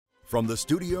From the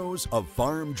studios of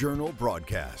Farm Journal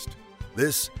Broadcast,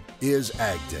 this is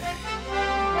AgDay.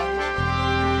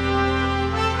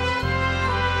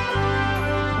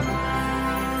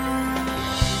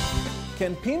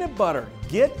 Can peanut butter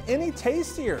get any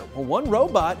tastier? Well, one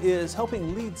robot is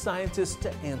helping lead scientists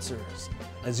to answers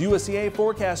as USDA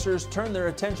forecasters turn their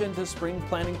attention to spring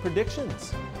planting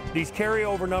predictions. These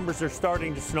carryover numbers are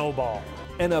starting to snowball.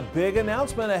 And a big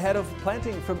announcement ahead of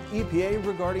planting from EPA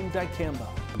regarding dicamba.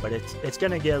 But it's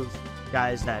going to give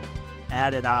guys that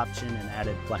added option and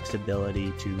added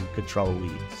flexibility to control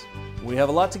weeds. We have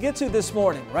a lot to get to this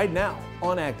morning, right now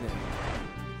on AgDay.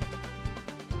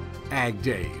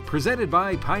 AgDay, presented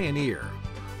by Pioneer.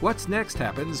 What's next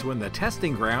happens when the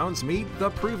testing grounds meet the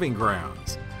proving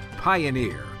grounds.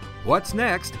 Pioneer. What's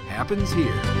next happens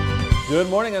here. Good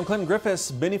morning, I'm Clinton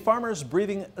Griffiths. Many farmers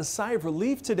breathing a sigh of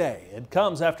relief today. It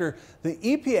comes after the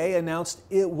EPA announced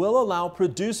it will allow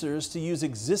producers to use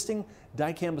existing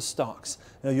dicamba stocks.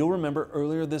 Now, you'll remember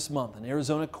earlier this month, an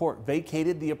Arizona court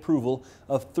vacated the approval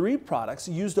of 3 products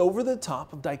used over the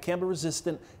top of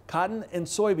dicamba-resistant cotton and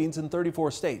soybeans in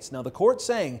 34 states. Now, the court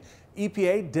saying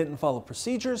EPA didn't follow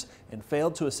procedures and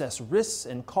failed to assess risks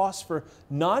and costs for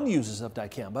non-users of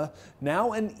dicamba.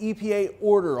 Now an EPA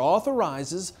order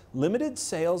authorizes limited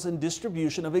sales and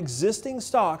distribution of existing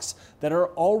stocks that are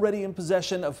already in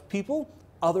possession of people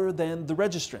other than the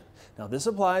registrant. Now this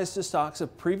applies to stocks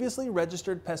of previously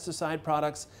registered pesticide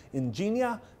products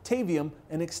Ingenia, Tavium,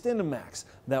 and XtendiMax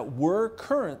that were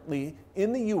currently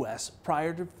in the U.S.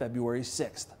 prior to February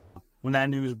 6th. When that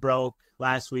news broke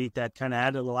last week, that kind of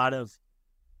added a lot of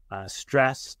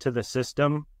stress to the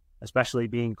system, especially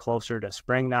being closer to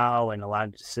spring now and a lot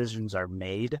of decisions are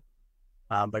made.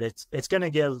 But it's going to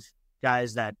give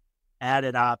guys that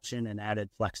added option and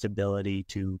added flexibility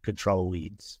to control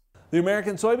weeds. The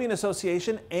American Soybean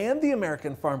Association and the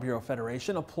American Farm Bureau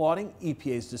Federation applauding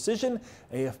EPA's decision.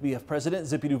 AFBF President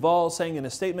Zippy Duvall saying in a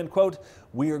statement, quote,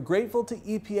 "We are grateful to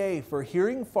EPA for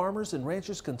hearing farmers and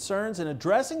ranchers' concerns and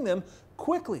addressing them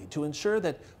quickly to ensure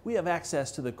that we have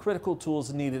access to the critical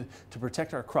tools needed to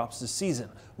protect our crops this season.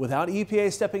 Without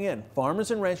EPA stepping in,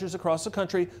 farmers and ranchers across the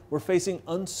country were facing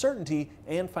uncertainty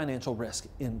and financial risk,"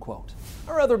 end quote.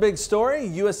 Our other big story,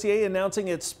 USDA announcing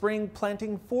its spring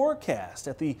planting forecast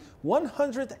at the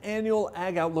 100th annual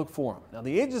Ag Outlook Forum. Now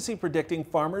the agency predicting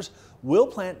farmers will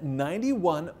plant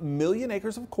 91 million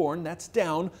acres of corn. That's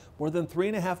down more than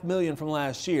 3.5 million from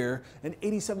last year, and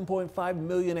 87.5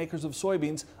 million acres of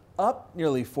soybeans, up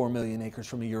nearly 4 million acres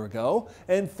from a year ago,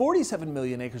 and 47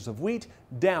 million acres of wheat,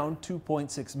 down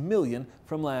 2.6 million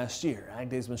from last year.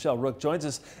 AgDay's Michelle Rook joins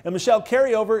us. And Michelle,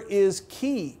 carryover is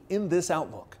key in this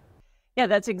outlook. Yeah,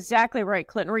 that's exactly right,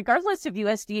 Clinton. Regardless of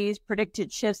USDA's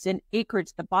predicted shifts in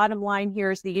acreage, the bottom line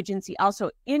here is the agency also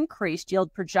increased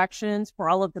yield projections for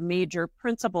all of the major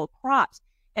principal crops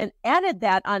and added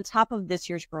that on top of this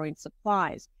year's growing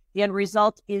supplies. The end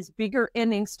result is bigger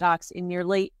ending stocks in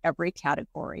nearly every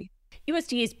category.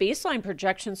 USDA's baseline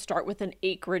projections start with an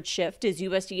acreage shift as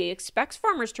USDA expects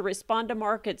farmers to respond to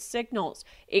market signals.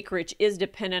 Acreage is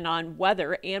dependent on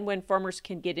weather and when farmers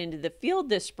can get into the field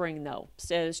this spring, though,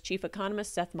 says Chief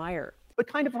Economist Seth Meyer. But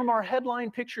kind of from our headline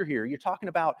picture here, you're talking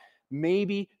about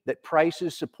maybe that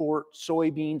prices support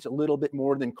soybeans a little bit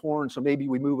more than corn, so maybe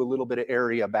we move a little bit of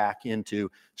area back into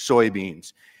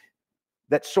soybeans.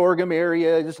 That sorghum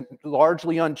area is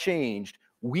largely unchanged.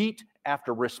 Wheat,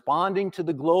 after responding to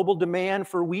the global demand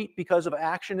for wheat because of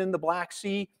action in the Black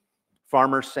Sea,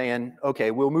 farmers saying,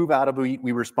 okay, we'll move out of wheat,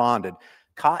 we responded.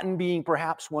 Cotton being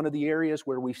perhaps one of the areas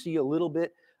where we see a little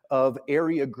bit of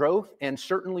area growth, and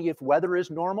certainly if weather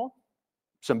is normal,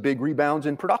 some big rebounds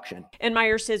in production. And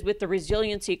Meyer says with the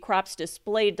resiliency crops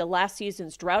displayed to last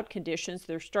season's drought conditions,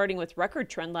 they're starting with record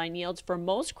trendline yields for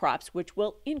most crops, which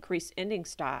will increase ending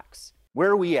stocks.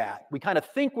 Where are we at? We kind of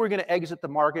think we're going to exit the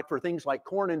market for things like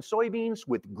corn and soybeans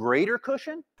with greater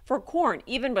cushion. For corn,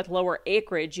 even with lower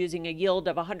acreage, using a yield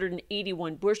of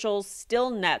 181 bushels, still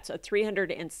nets a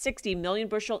 360 million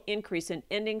bushel increase in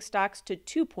ending stocks to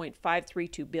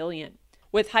 2.532 billion.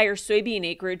 With higher soybean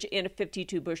acreage and a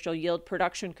 52 bushel yield,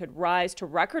 production could rise to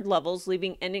record levels,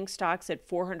 leaving ending stocks at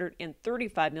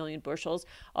 435 million bushels,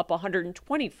 up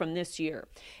 120 from this year.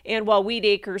 And while wheat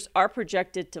acres are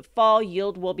projected to fall,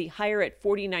 yield will be higher at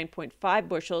 49.5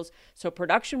 bushels, so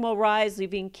production will rise,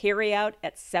 leaving carryout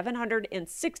at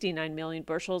 769 million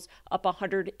bushels, up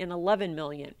 111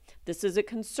 million. This is a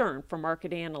concern for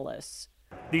market analysts.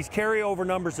 These carryover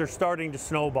numbers are starting to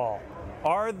snowball.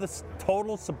 Are the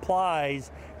total supplies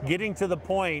getting to the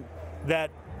point that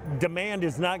demand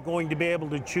is not going to be able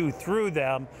to chew through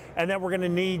them, and that we're going to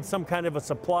need some kind of a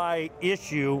supply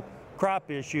issue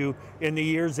crop issue in the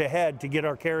years ahead to get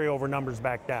our carryover numbers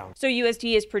back down. So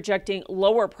USDA is projecting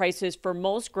lower prices for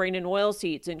most grain and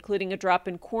oilseeds, including a drop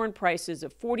in corn prices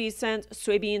of 40 cents,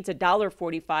 soybeans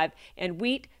 $1.45, and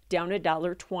wheat down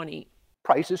 $1.20.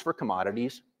 Prices for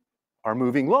commodities are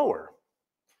moving lower.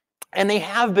 And they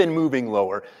have been moving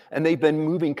lower, and they've been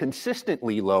moving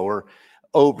consistently lower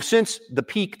since the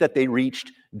peak that they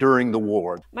reached during the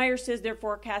war. Myers says their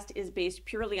forecast is based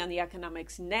purely on the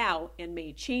economics now and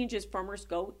may change as farmers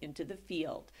go into the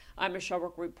field. I'm Michelle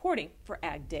Rook reporting for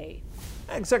AgDay.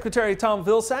 Ag Secretary Tom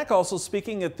Vilsack also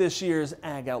speaking at this year's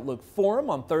Ag Outlook Forum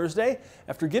on Thursday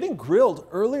after getting grilled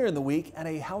earlier in the week at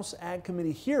a House Ag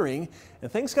Committee hearing,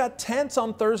 and things got tense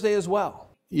on Thursday as well.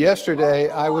 Yesterday,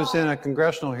 I was in a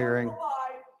congressional hearing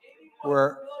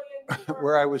where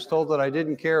I was told that I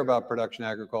didn't care about production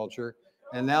agriculture,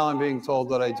 and now I'm being told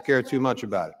that I care too much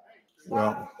about it.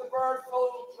 Well, stop the bird flu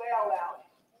bailout.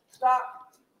 Stop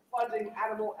funding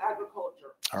animal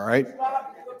agriculture. All right.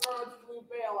 Stop the bird flu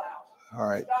bailout. All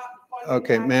right. Stop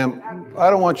Okay, funding ma'am. animal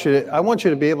I want you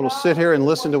to be able to sit here and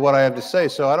listen to what I have to say.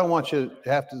 So I don't want you to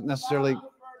have to necessarily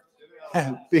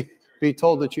be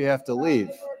told that you have to leave.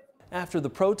 After the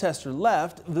protester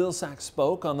left, Vilsack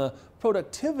spoke on the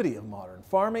productivity of modern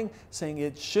farming, saying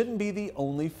it shouldn't be the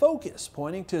only focus,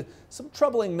 pointing to some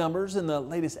troubling numbers in the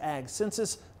latest ag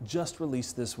census just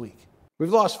released this week.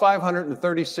 We've lost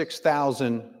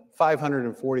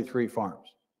 536,543 farms.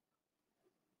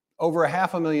 Over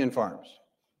 500,000 farms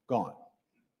gone.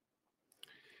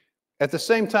 At the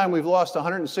same time, we've lost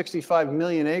 165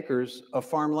 million acres of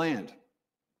farmland,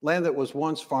 land that was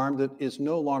once farmed that is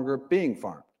no longer being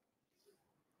farmed.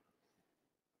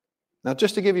 Now,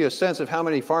 just to give you a sense of how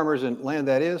many farmers and land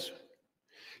that is,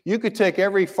 you could take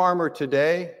every farmer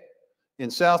today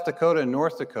in South Dakota and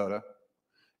North Dakota,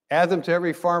 add them to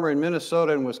every farmer in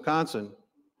Minnesota and Wisconsin,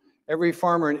 every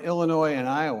farmer in Illinois and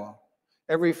Iowa,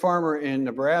 every farmer in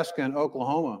Nebraska and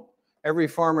Oklahoma, every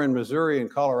farmer in Missouri and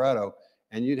Colorado,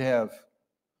 and you'd have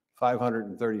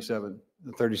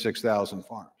 36,000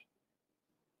 farms.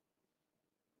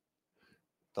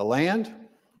 The land,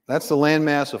 that's the land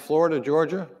mass of Florida,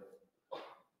 Georgia,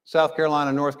 South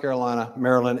Carolina, North Carolina,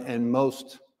 Maryland, and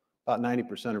about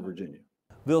 90% of Virginia.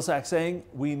 Vilsack saying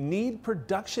we need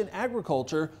production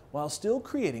agriculture while still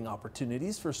creating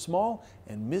opportunities for small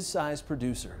and mid-sized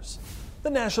producers. The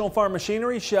National Farm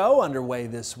Machinery Show underway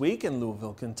this week in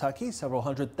Louisville, Kentucky. Several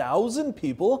 100,000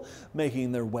 people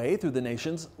making their way through the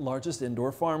nation's largest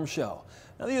indoor farm show.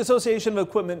 Now, the Association of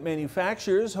Equipment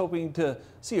Manufacturers hoping to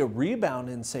see a rebound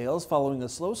in sales following a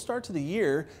slow start to the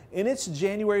year. In its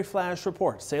January flash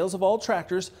report, sales of all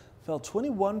tractors fell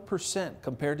 21%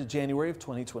 compared to January of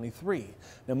 2023.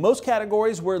 Now, most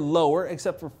categories were lower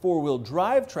except for four-wheel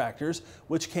drive tractors,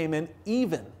 which came in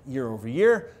even year over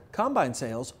year. Combine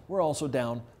sales were also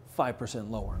down 5%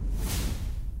 lower.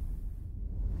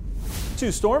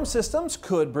 Two storm systems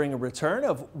could bring a return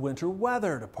of winter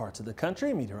weather to parts of the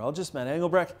country. Meteorologist Matt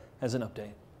Engelbrecht has an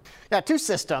update. Yeah, two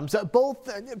systems, both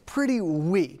pretty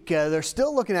weak. They're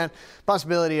still looking at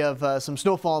possibility of some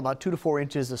snowfall, about 2 to 4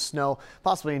 inches of snow,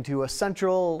 possibly into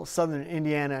central, southern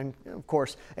Indiana, and of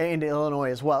course into Illinois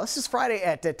as well. This is Friday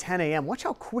at 10 a.m. Watch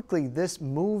how quickly this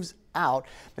moves out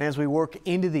as we work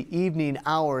into the evening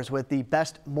hours with the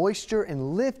best moisture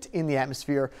and lift in the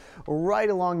atmosphere right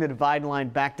along the dividing line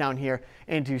back down here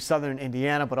into southern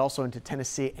Indiana, but also into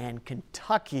Tennessee and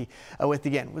Kentucky with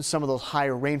some of those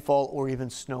higher rainfall or even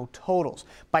snow totals.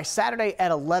 By Saturday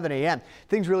at 11 a.m.,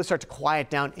 things really start to quiet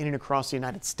down in and across the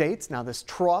United States. Now this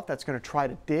trough that's going to try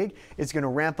to dig is going to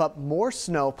ramp up more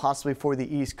snow possibly for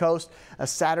the East Coast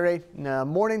Saturday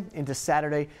morning into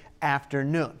Saturday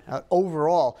afternoon.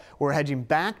 Overall, we're hedging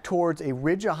back towards a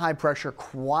ridge of high pressure,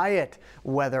 quiet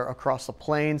weather across the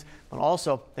plains, but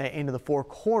also into the Four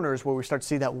Corners where we start to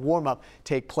see that warm up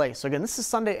take place. So again, this is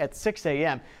Sunday at 6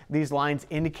 a.m. These lines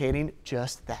indicating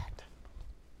just that.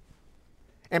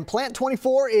 And Plant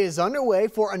 24 is underway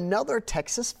for another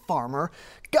Texas farmer.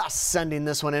 Gus sending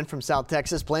this one in from South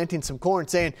Texas, planting some corn,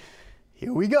 saying,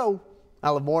 here we go.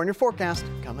 I'll have more in your forecast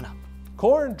coming up.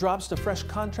 Corn drops to fresh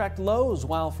contract lows,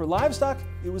 while for livestock,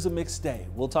 it was a mixed day.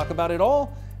 We'll talk about it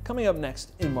all coming up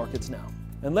next in Markets Now.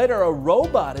 And later, a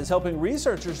robot is helping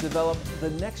researchers develop the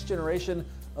next generation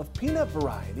of peanut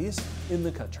varieties in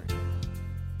the country.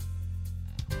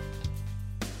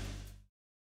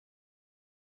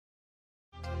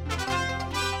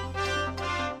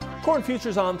 Corn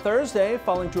futures on Thursday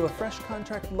falling to a fresh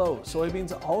contract low.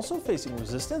 Soybeans also facing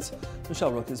resistance.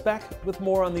 Michelle Rook is back with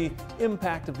more on the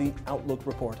impact of the Outlook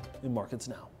report in Markets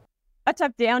Now. A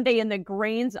tough down day in the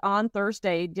grains on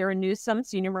Thursday. Darren Newsom,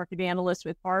 senior market analyst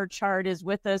with Bar Chart, is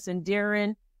with us. And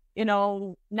Darren, You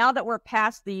know, now that we're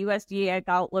past the USDA Ag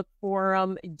Outlook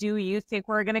Forum, do you think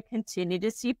we're going to continue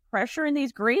to see pressure in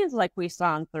these grains like we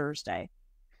saw on Thursday?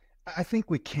 I think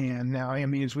we can now. I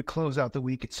mean, as we close out the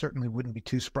week, it certainly wouldn't be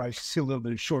too surprised to see a little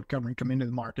bit of short covering come into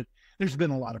the market. There's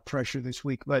been a lot of pressure this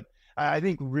week, but I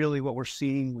think really what we're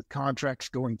seeing with contracts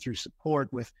going through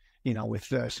support with,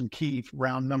 some key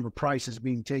round number prices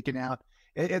being taken out,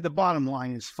 at the bottom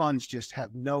line is funds just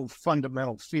have no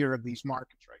fundamental fear of these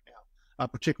markets right now,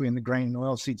 particularly in the grain and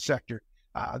oilseed sector.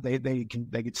 They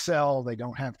could sell. They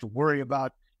don't have to worry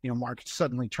about, markets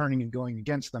suddenly turning and going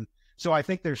against them. So I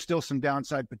think there's still some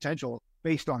downside potential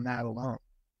based on that alone.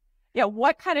 Yeah,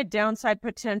 what kind of downside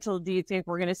potential do you think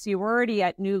we're going to see? We're already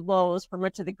at new lows for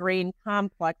much of the grain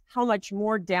complex. How much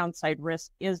more downside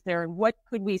risk is there? And what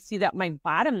could we see that might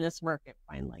bottom this market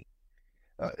finally?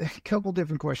 A couple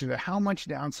different questions. How much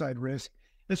downside risk?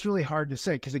 It's really hard to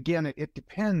say because, again, it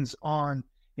depends on,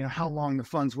 how long the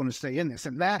funds want to stay in this.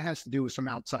 And that has to do with some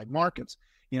outside markets.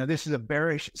 This is a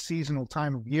bearish seasonal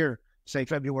time of year, say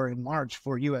February and March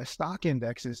for U.S. stock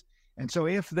indexes. And so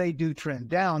if they do trend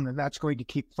down, then that's going to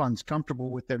keep funds comfortable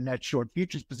with their net short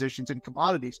futures positions in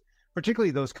commodities,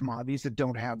 particularly those commodities that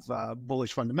don't have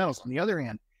bullish fundamentals. On the other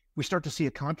hand, we start to see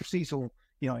a counter-seasonal,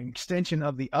 an extension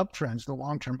of the uptrends, the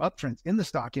long-term uptrends in the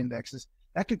stock indexes.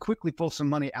 That could quickly pull some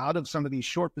money out of some of these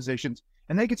short positions,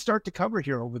 and they could start to cover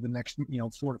here over the next,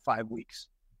 4 to 5 weeks.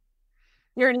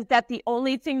 Is that the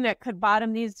only thing that could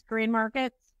bottom these grain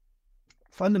markets?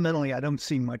 Fundamentally, I don't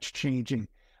see much changing.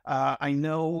 I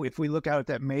know if we look out at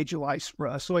that May July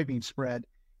soybean spread,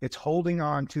 it's holding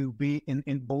on to be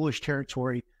in bullish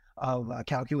territory of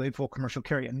calculated full commercial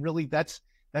carry. And really, that's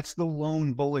the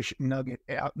lone bullish nugget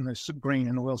out in the grain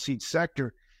and oilseed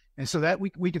sector. And so that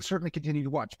we can certainly continue to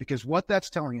watch, because what that's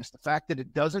telling us, the fact that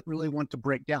it doesn't really want to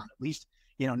break down, at least,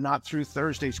 not through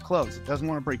Thursday's close, it doesn't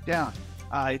want to break down.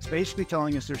 It's basically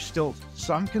telling us there's still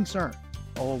some concern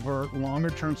over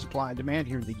longer-term supply and demand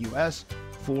here in the U.S.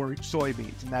 for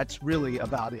soybeans, and that's really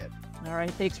about it. All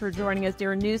right, thanks for joining us,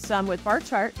 Darren Newsome with Bar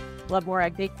Chart. We'll have more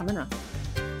AgDay coming up.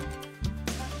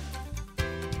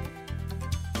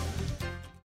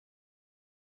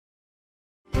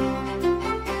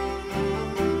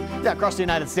 Yeah, across the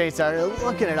United States,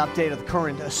 looking at an update of the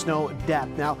current snow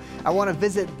depth. Now, I want to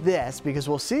visit this because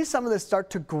we'll see some of this start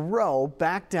to grow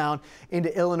back down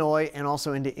into Illinois and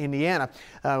also into Indiana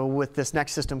with this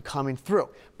next system coming through.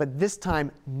 But this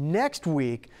time next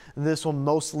week, this will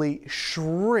mostly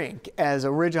shrink as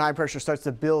a ridge of high pressure starts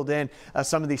to build in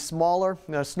some of these smaller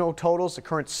snow totals, the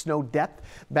current snow depth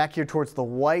back here towards the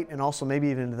white and also maybe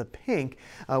even into the pink.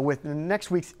 With next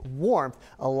week's warmth,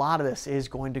 a lot of this is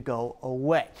going to go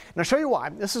away. And I'll show you why.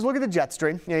 This is, look at the jet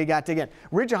stream. You got, again,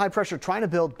 ridge of high pressure trying to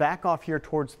build back off here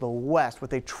towards the west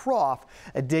with a trough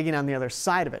digging on the other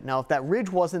side of it. Now, if that ridge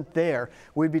wasn't there,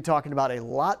 we'd be talking about a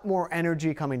lot more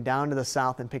energy coming down to the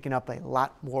south and picking up a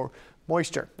lot more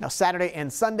moisture. Now, Saturday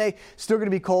and Sunday, still going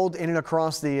to be cold in and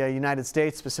across the United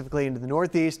States, specifically into the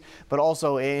Northeast, but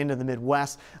also into the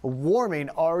Midwest. Warming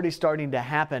already starting to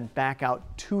happen back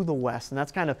out to the west, and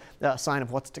that's kind of a sign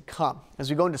of what's to come. As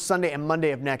we go into Sunday and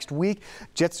Monday of next week,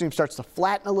 jet stream starts to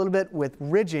flatten a little bit with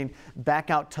ridging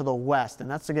back out to the west,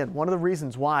 and that's, again, one of the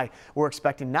reasons why we're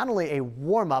expecting not only a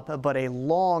warm-up, but a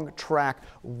long track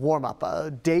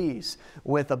warm-up, days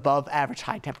with above average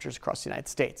high temperatures across the United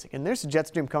States. Again, there's a jet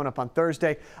stream coming up on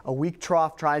Thursday. A weak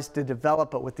trough tries to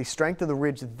develop, but with the strength of the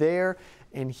ridge there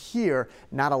and here,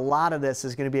 not a lot of this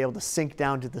is going to be able to sink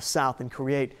down to the south and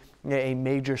create a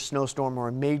major snowstorm or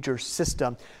a major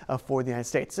system for the United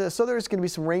States. So there's going to be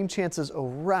some rain chances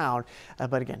around,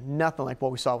 but again, nothing like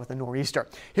what we saw with the nor'easter.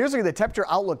 Here's a look at the temperature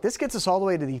outlook. This gets us all the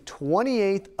way to the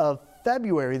 28th of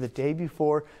February, the day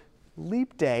before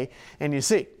Leap Day, and you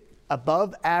see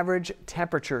above average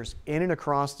temperatures in and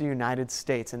across the United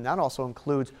States, and that also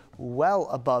includes well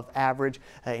above average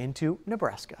into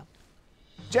Nebraska.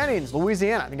 Jennings,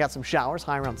 Louisiana, we got some showers,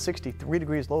 high around 63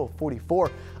 degrees, low of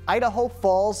 44. Idaho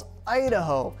Falls,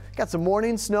 Idaho, got some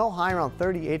morning snow, high around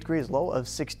 38 degrees, low of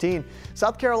 16.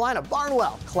 South Carolina,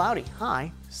 Barnwell, cloudy,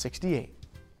 high 68.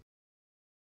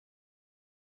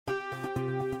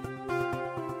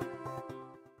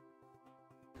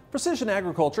 Precision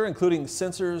agriculture, including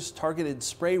sensors, targeted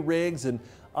spray rigs, and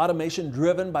automation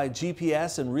driven by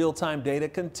GPS and real-time data,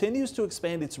 continues to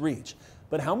expand its reach.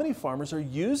 But how many farmers are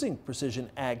using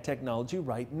precision ag technology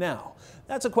right now?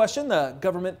 That's a question the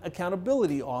Government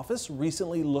Accountability Office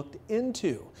recently looked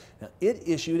into. Now, it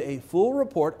issued a full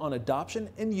report on adoption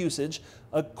and usage.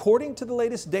 According to the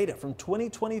latest data from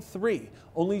 2023,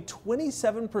 only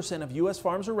 27% of U.S.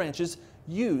 farms or ranches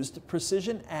used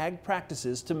precision ag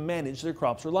practices to manage their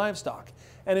crops or livestock.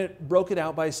 And it broke it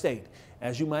out by state.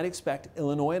 As you might expect,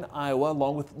 Illinois and Iowa,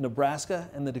 along with Nebraska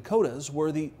and the Dakotas,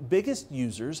 were the biggest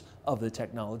users of the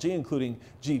technology, including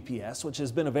GPS, which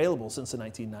has been available since the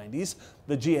 1990s.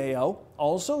 The GAO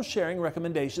also sharing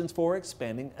recommendations for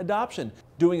expanding adoption,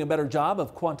 doing a better job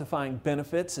of quantifying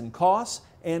benefits and costs,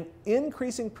 and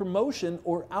increasing promotion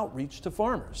or outreach to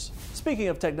farmers. Speaking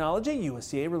of technology,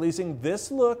 USDA releasing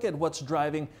this look at what's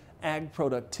driving ag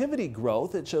productivity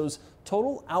growth. It shows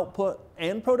total output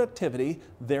and productivity,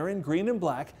 there in green and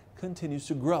black, continues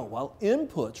to grow, while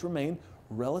inputs remain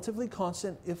relatively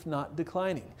constant, if not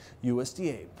declining.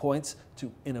 USDA points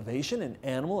to innovation in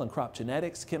animal and crop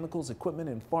genetics, chemicals, equipment,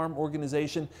 and farm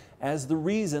organization as the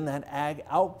reason that ag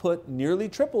output nearly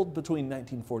tripled between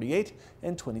 1948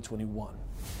 and 2021.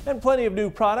 And plenty of new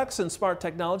products and smart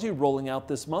technology rolling out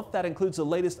this month. That includes the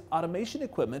latest automation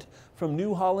equipment from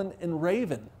New Holland and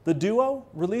Raven. The duo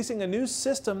releasing a new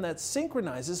system that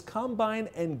synchronizes combine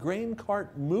and grain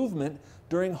cart movement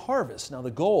during harvest. Now,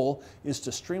 the goal is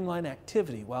to streamline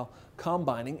activity while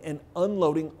combining and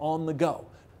unloading on the go.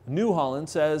 New Holland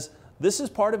says this is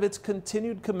part of its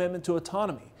continued commitment to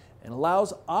autonomy and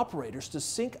allows operators to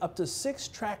sync up to 6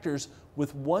 tractors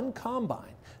with one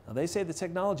combine. Now, they say the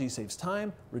technology saves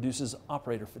time, reduces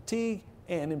operator fatigue,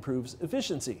 and improves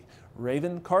efficiency.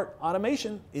 Raven Cart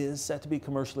Automation is set to be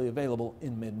commercially available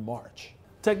in mid-March.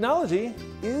 Technology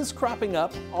is cropping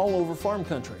up all over farm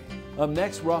country. Up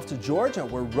next, we're off to Georgia,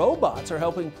 where robots are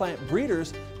helping plant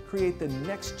breeders create the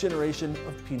next generation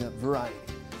of peanut variety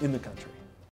in the country.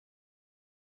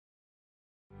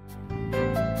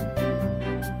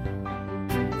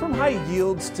 From high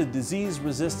yields to disease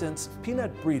resistance,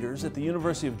 peanut breeders at the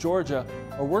University of Georgia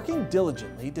are working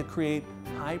diligently to create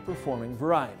high-performing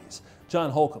varieties. John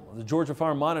Holcomb of the Georgia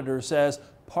Farm Monitor says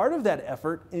part of that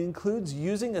effort includes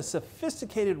using a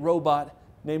sophisticated robot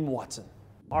named Watson.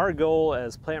 Our goal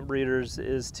as plant breeders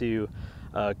is to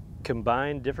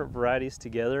combine different varieties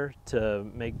together to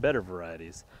make better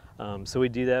varieties. So we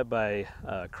do that by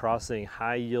crossing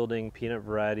high-yielding peanut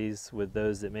varieties with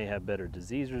those that may have better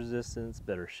disease resistance,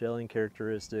 better shelling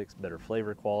characteristics, better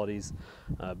flavor qualities,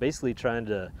 basically trying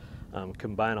to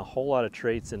combine a whole lot of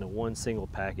traits into one single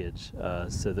package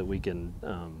so that we can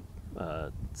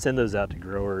send those out to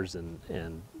growers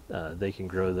and they can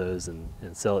grow those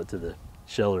and sell it to the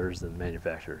shellers and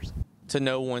manufacturers. To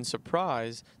no one's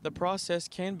surprise, the process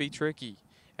can be tricky,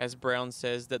 as Brown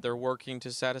says that they're working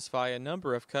to satisfy a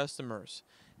number of customers,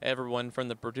 everyone from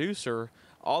the producer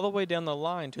all the way down the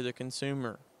line to the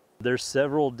consumer. There's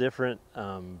several different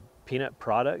peanut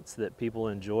products that people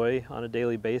enjoy on a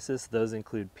daily basis. Those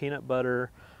include peanut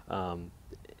butter,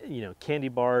 candy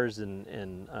bars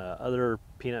and other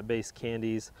peanut-based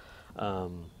candies,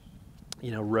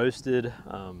 roasted,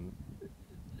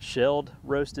 shelled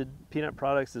roasted peanut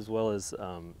products, as well as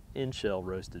in-shell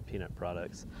roasted peanut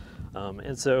products.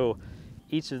 And so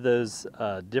each of those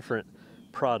different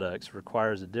products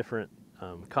requires a different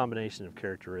combination of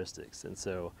characteristics. And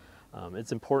so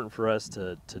it's important for us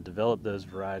to develop those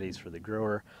varieties for the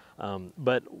grower.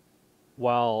 But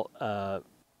while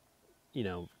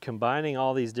combining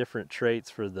all these different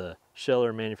traits for the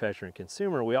sheller, manufacturer, and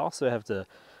consumer, we also have to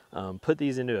put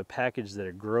these into a package that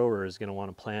a grower is going to want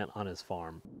to plant on his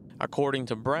farm. According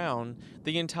to Brown,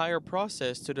 the entire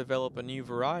process to develop a new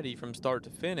variety from start to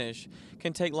finish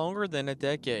can take longer than a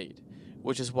decade,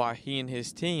 which is why he and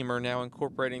his team are now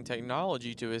incorporating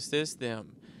technology to assist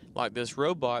them, like this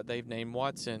robot they've named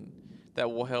Watson, that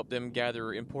will help them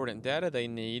gather important data they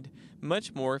need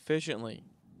much more efficiently.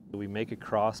 We make a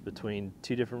cross between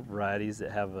 2 different varieties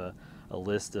that have a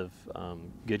list of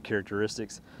good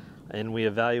characteristics, and we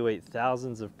evaluate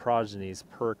thousands of progenies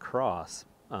per cross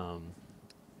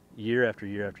year after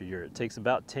year after year. It takes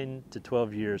about 10 to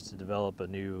 12 years to develop a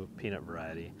new peanut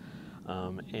variety,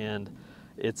 and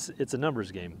it's a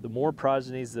numbers game. The more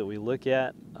progenies that we look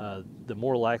at, the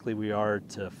more likely we are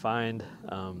to find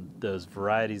those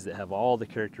varieties that have all the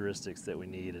characteristics that we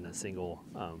need in a single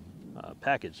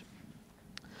package.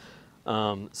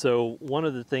 So one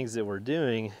of the things that we're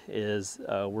doing is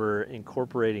we're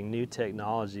incorporating new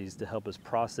technologies to help us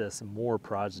process more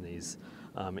progenies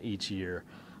each year.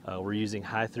 We're using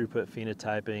high throughput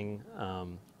phenotyping.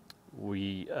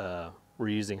 We're We're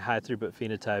using high throughput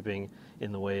phenotyping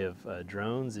in the way of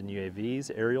drones and UAVs,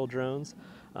 aerial drones.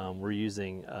 We're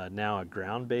using now a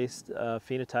ground-based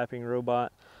phenotyping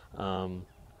robot. And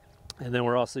then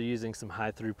we're also using some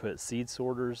high throughput seed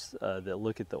sorters that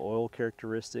look at the oil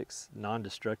characteristics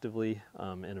non-destructively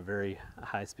in a very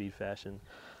high speed fashion.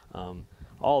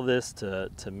 All this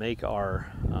to make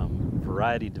our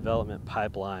variety development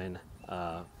pipeline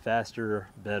faster,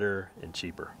 better, and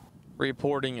cheaper.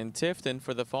 Reporting in Tifton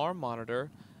for the Farm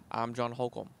Monitor, I'm John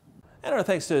Holcomb. And our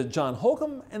thanks to John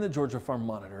Holcomb and the Georgia Farm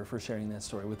Monitor for sharing that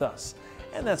story with us.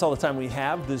 And that's all the time we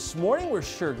have this morning. We're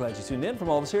sure glad you tuned in. From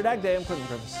all of us here at AgDay, I'm Clinton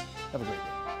Grimes. Have a great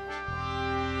day.